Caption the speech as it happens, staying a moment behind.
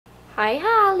Hi,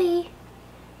 Holly.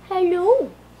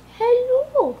 Hello.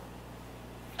 Hello.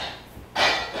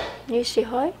 You say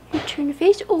hi? You turn your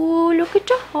face. Oh, look at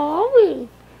the Holly.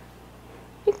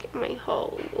 Look at my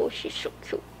Holly. Oh, she's so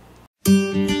cute.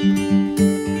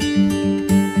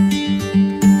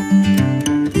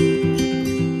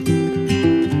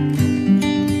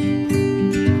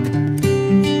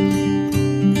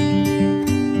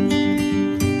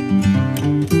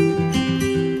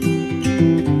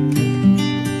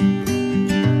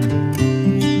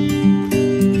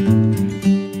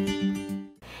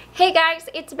 Hey guys,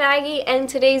 it's Maggie, and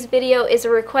today's video is a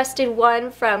requested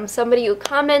one from somebody who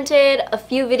commented a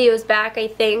few videos back, I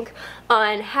think,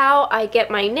 on how I get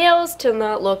my nails to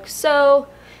not look so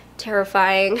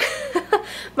terrifying.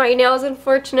 My nails,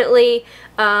 unfortunately,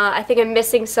 I think I'm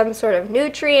missing some sort of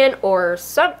nutrient or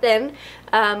something.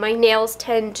 My nails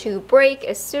tend to break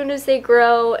as soon as they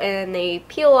grow, and they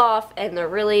peel off, and they're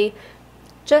really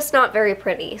just not very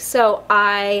pretty. So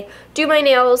I do my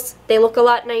nails. They look a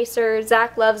lot nicer.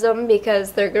 Zach loves them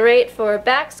because they're great for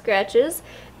back scratches.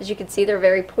 As you can see, they're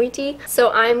very pointy.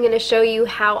 So I'm going to show you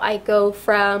how I go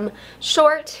from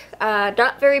short,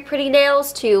 not very pretty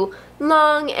nails to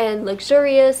long and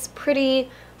luxurious, pretty,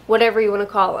 whatever you want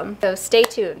to call them. So stay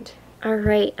tuned.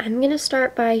 Alright, I'm going to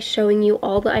start by showing you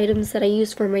all the items that I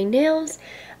use for my nails.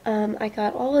 I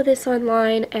got all of this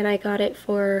online, and I got it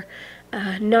for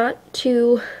not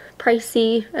too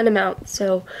pricey an amount.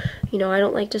 So, you know, I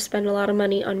don't like to spend a lot of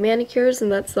money on manicures, and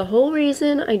that's the whole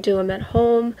reason I do them at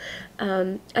home.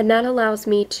 And that allows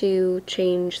me to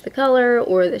change the color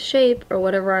or the shape or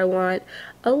whatever I want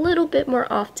a little bit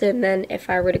more often than if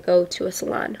I were to go to a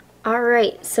salon.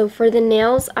 Alright, so for the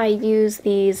nails, I use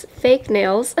these fake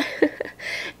nails.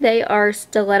 They are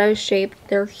stiletto shaped.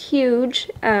 They're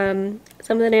huge. Some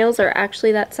of the nails are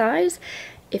actually that size.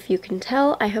 If you can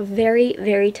tell, I have very,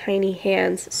 very tiny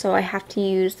hands, so I have to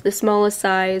use the smallest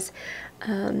size.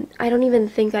 I don't even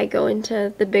think I go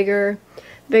into the bigger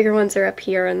ones are up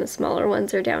here and the smaller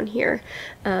ones are down here.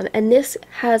 And this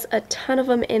has a ton of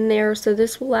them in there, so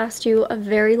this will last you a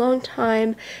very long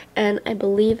time, and I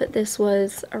believe that this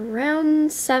was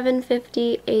around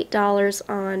 $7.50, $8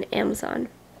 on Amazon.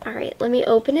 Alright, let me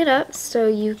open it up so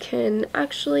you can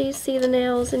actually see the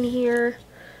nails in here.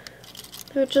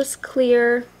 They're just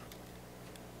clear.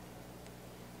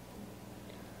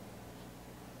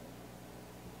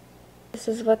 This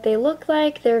is what they look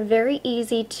like. They're very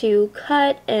easy to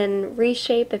cut and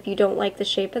reshape if you don't like the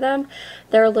shape of them.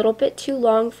 They're a little bit too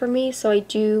long for me, so I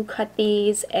do cut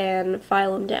these and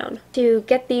file them down. To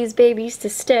get these babies to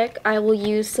stick, I will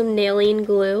use some nailing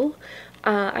glue.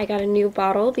 I got a new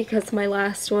bottle because my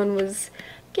last one was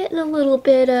getting a little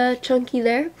bit chunky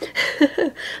there.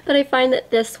 But I find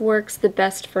that this works the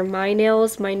best for my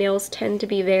nails. My nails tend to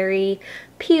be very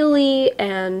peely,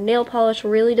 and nail polish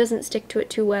really doesn't stick to it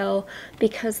too well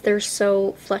because they're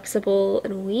so flexible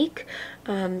and weak.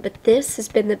 But this has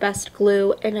been the best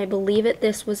glue, and I believe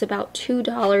this was about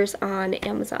 $2 on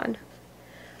Amazon.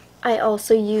 I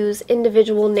also use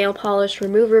individual nail polish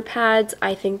remover pads.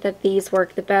 I think that these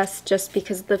work the best just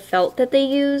because of the felt that they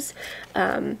use.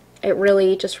 It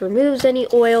really just removes any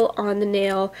oil on the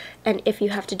nail, and if you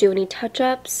have to do any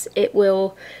touch-ups, it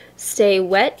will stay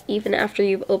wet even after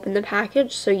you've opened the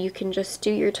package, so you can just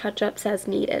do your touch-ups as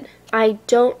needed. I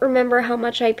don't remember how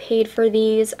much I paid for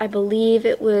these. I believe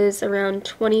it was around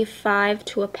 $25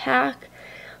 to a pack,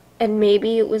 and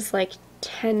maybe it was like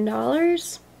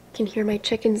 $10. Can hear my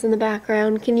chickens in the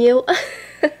background, can you?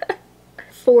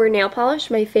 For nail polish,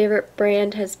 my favorite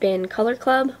brand has been Color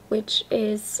Club, which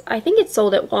is, I think it's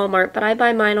sold at Walmart, but I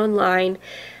buy mine online.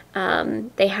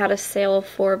 They had a sale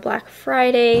for Black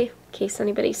Friday, in case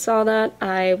anybody saw that.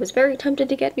 I was very tempted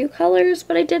to get new colors,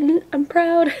 but I didn't. I'm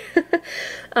proud.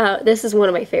 This is one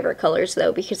of my favorite colors,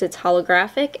 though, because it's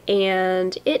holographic,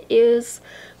 and it is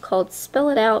called Spell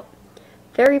It Out.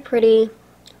 Very pretty.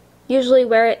 Usually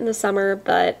wear it in the summer,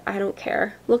 but I don't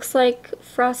care. Looks like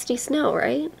frosty snow,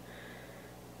 right?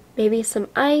 Maybe some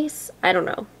ice, I don't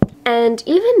know. And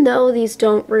even though these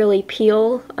don't really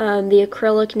peel, the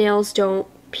acrylic nails don't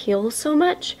peel so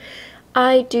much,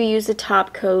 I do use a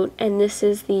top coat, and this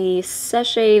is the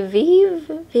Sassy Vive?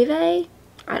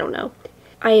 I don't know.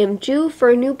 I am due for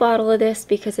a new bottle of this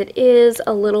because it is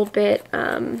a little bit,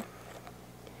 I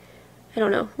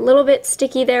don't know, a little bit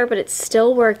sticky there, but it's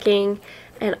still working,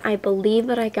 and I believe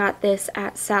that I got this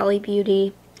at Sally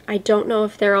Beauty. I don't know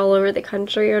if they're all over the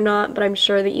country or not, but I'm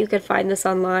sure that you could find this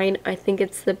online. I think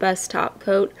it's the best top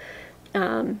coat.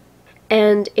 And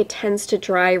it tends to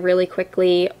dry really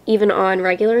quickly, even on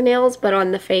regular nails, but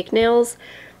on the fake nails,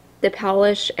 the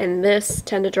polish and this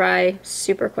tend to dry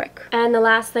super quick. And the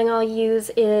last thing I'll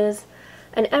use is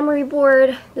an emery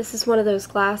board. This is one of those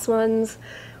glass ones.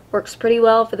 Works pretty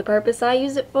well for the purpose I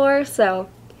use it for, so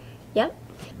yep.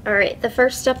 Alright, the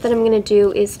first step that I'm going to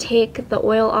do is take the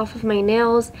oil off of my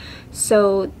nails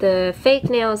so the fake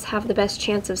nails have the best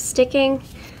chance of sticking.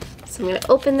 So I'm going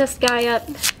to open this guy up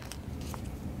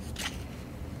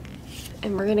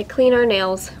and we're going to clean our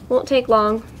nails. Won't take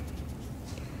long.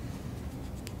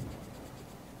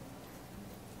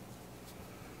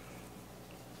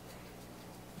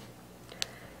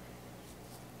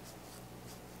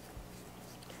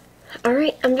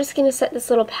 Alright, I'm just going to set this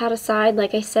little pad aside.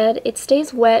 Like I said, it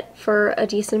stays wet for a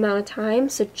decent amount of time,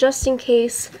 so just in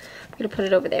case, I'm going to put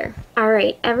it over there.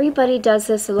 Alright, everybody does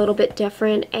this a little bit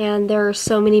different, and there are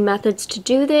so many methods to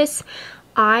do this.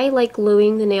 I like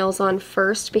gluing the nails on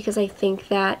first because I think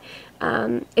that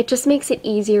it just makes it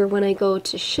easier when I go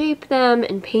to shape them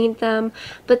and paint them,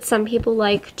 but some people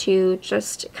like to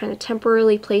just kind of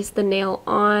temporarily place the nail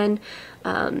on,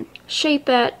 shape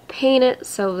it, paint it,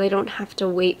 so they don't have to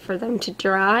wait for them to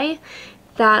dry.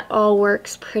 That all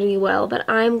works pretty well, but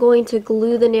I'm going to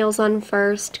glue the nails on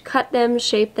first, cut them,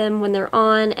 shape them when they're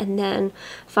on, and then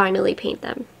finally paint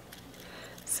them.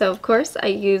 So of course I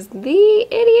use the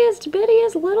ittiest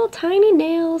bittiest little tiny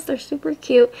nails. They're super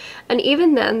cute, and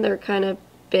even then they're kind of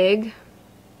big.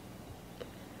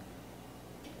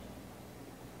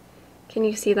 Can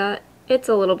you see that? It's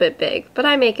a little bit big, but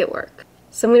I make it work.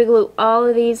 So I'm going to glue all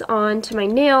of these on to my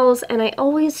nails, and I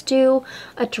always do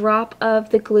a drop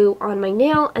of the glue on my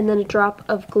nail and then a drop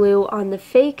of glue on the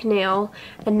fake nail,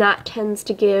 and that tends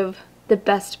to give the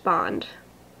best bond.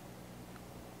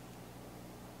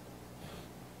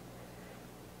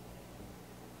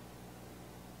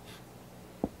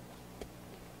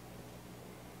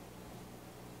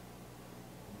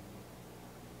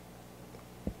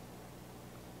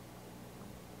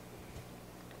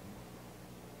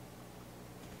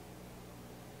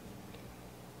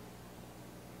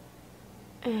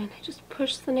 And I just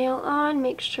push the nail on,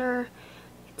 make sure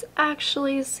it's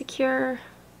actually secure.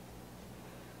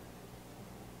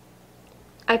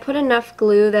 I put enough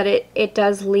glue that it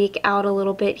does leak out a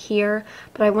little bit here,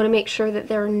 but I want to make sure that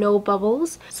there are no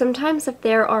bubbles. Sometimes if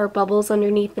there are bubbles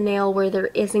underneath the nail where there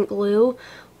isn't glue,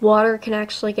 water can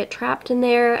actually get trapped in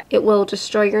there. It will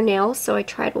destroy your nail, so I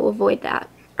try to avoid that.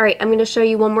 Alright, I'm going to show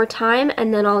you one more time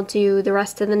and then I'll do the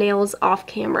rest of the nails off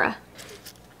camera.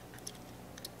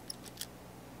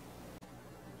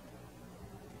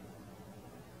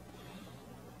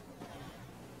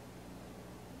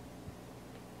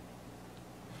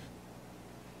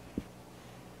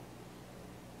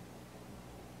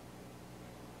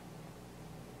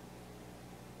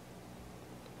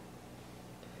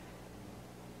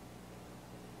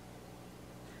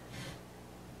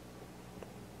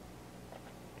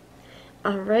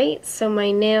 Alright, so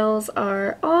my nails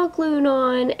are all glued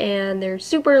on and they're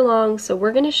super long, so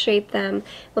we're going to shape them.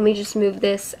 Let me just move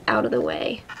this out of the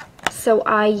way. So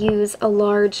I use a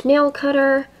large nail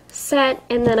cutter set,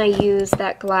 and then I use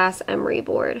that glass emery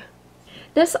board.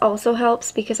 This also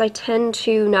helps because I tend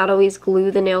to not always glue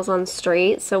the nails on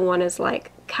straight, so one is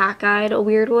like cockeyed a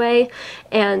weird way,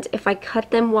 and if I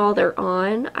cut them while they're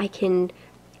on, I can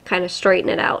kind of straighten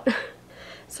it out.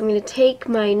 So I'm going to take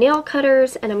my nail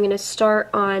cutters and I'm going to start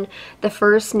on the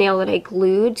first nail that I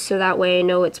glued, so that way I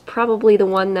know it's probably the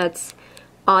one that's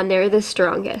on there the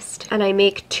strongest. And I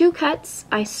make 2 cuts.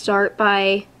 I start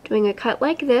by doing a cut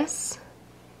like this.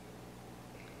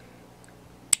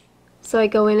 So I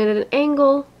go in at an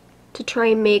angle to try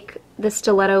and make the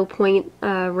stiletto point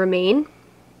remain.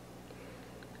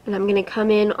 And I'm going to come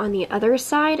in on the other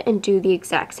side and do the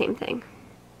exact same thing.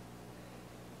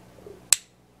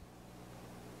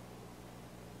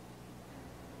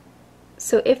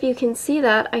 So if you can see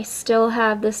that, I still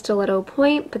have the stiletto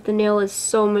point, but the nail is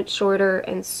so much shorter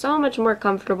and so much more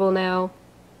comfortable now.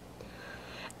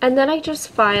 And then I just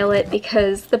file it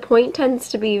because the point tends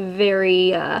to be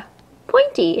very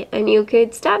pointy and you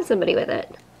could stab somebody with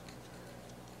it.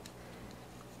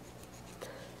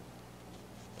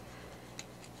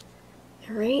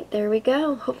 Alright, there we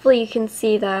go. Hopefully you can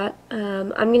see that. I'm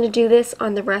going to do this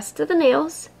on the rest of the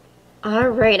nails.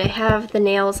 Alright, I have the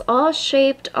nails all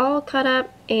shaped, all cut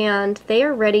up, and they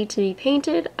are ready to be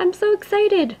painted. I'm so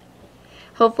excited!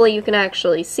 Hopefully you can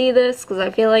actually see this, because I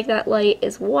feel like that light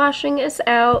is washing us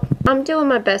out. I'm doing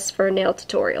my best for a nail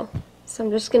tutorial. So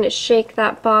I'm just going to shake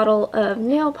that bottle of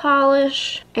nail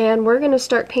polish, and we're going to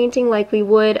start painting like we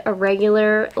would a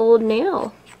regular old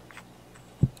nail.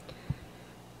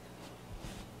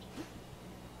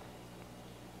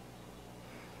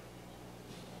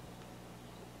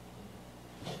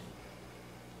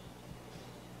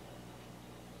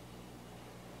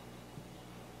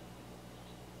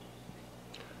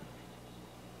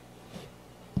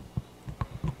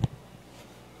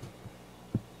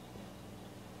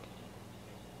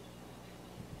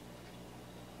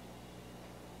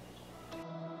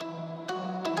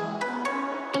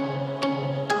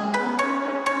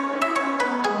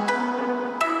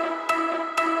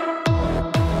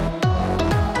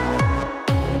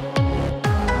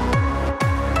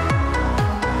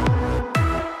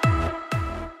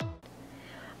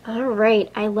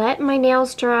 Alright, I let my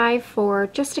nails dry for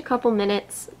just a couple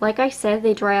minutes. Like I said,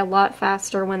 they dry a lot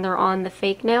faster when they're on the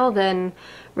fake nail than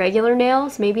regular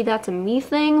nails. Maybe that's a me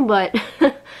thing, but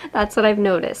that's what I've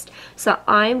noticed. So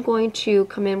I'm going to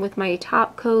come in with my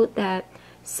top coat, that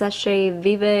Sassy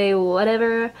Vive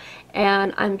whatever,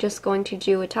 and I'm just going to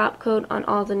do a top coat on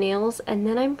all the nails, and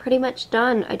then I'm pretty much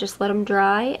done. I just let them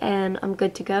dry and I'm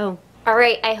good to go.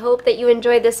 Alright, I hope that you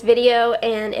enjoyed this video,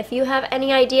 and if you have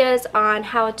any ideas on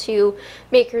how to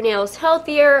make your nails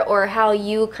healthier or how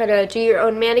you kind of do your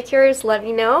own manicures, let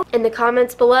me know in the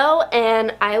comments below,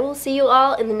 and I will see you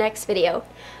all in the next video.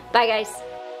 Bye guys!